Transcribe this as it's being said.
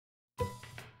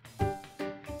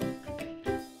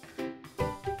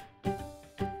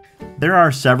There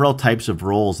are several types of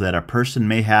roles that a person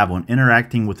may have when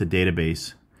interacting with a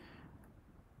database.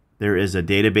 There is a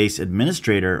database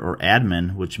administrator or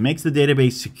admin, which makes the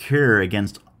database secure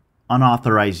against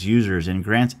unauthorized users and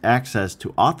grants access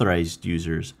to authorized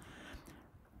users.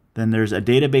 Then there's a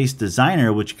database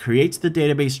designer, which creates the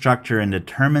database structure and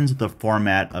determines the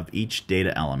format of each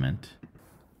data element.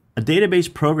 A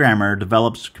database programmer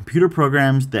develops computer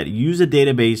programs that use a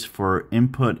database for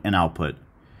input and output.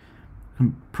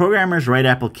 Programmers write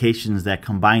applications that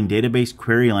combine database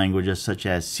query languages such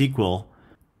as SQL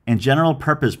and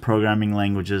general-purpose programming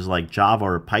languages like Java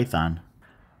or Python.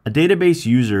 A database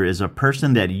user is a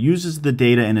person that uses the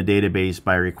data in a database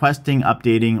by requesting,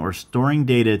 updating, or storing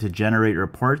data to generate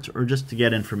reports or just to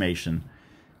get information.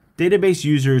 Database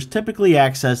users typically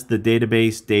access the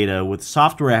database data with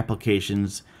software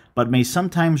applications, but may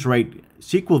sometimes write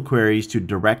SQL queries to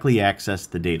directly access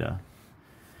the data.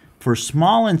 For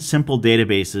small and simple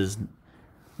databases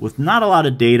with not a lot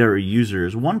of data or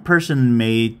users, one person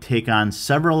may take on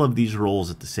several of these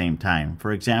roles at the same time.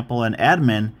 For example, an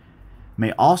admin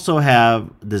may also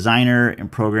have designer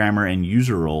and programmer and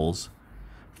user roles.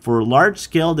 For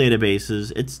large-scale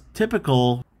databases, it's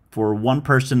typical for one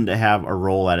person to have a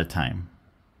role at a time.